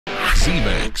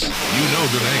zMAX. You know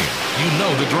the name. You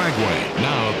know the dragway.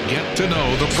 Now get to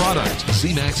know the product.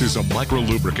 zMAX is a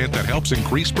micro-lubricant that helps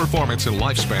increase performance and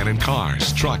lifespan in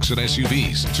cars, trucks, and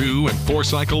SUVs, 2- and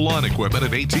 4-cycle lawn equipment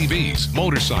and ATVs,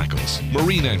 motorcycles,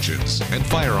 marine engines, and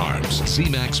firearms.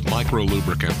 zMAX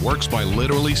micro-lubricant works by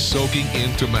literally soaking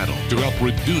into metal to help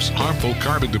reduce harmful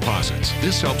carbon deposits.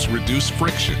 This helps reduce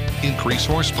friction, increase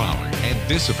horsepower, and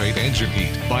dissipate engine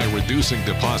heat. By reducing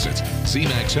deposits,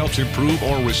 zMAX helps improve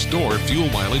or restore fuel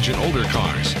mileage in older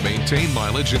cars, maintain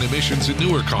mileage and emissions in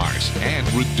newer cars, and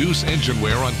reduce engine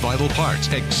wear on vital parts,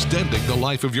 extending the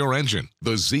life of your engine.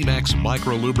 The zMAX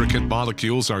micro-lubricant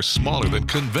molecules are smaller than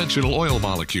conventional oil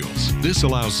molecules. This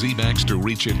allows zMAX to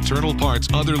reach internal parts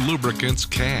other lubricants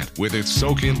can't. With its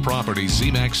soak-in properties,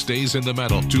 zMAX stays in the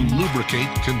metal to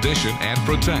lubricate, condition, and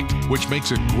protect, which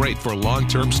makes it great for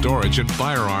long-term storage in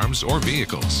firearms or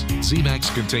vehicles.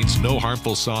 zMAX contains no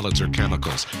harmful solids or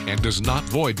chemicals and does not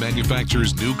void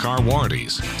manufacturer's new car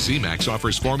warranties. zMAX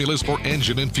offers formulas for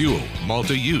engine and fuel,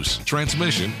 multi-use,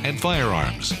 transmission, and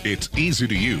firearms. It's easy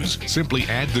to use. Simply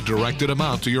add the directed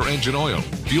amount to your engine oil,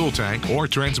 fuel tank, or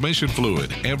transmission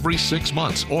fluid every 6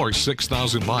 months or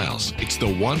 6,000 miles. It's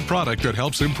the one product that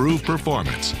helps improve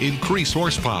performance, increase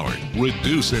horsepower,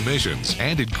 reduce emissions,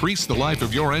 and increase the life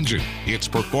of your engine. It's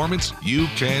performance you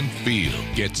can feel.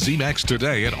 Get zMAX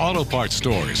today at auto parts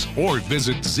stores or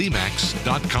visit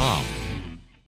zMAX.com.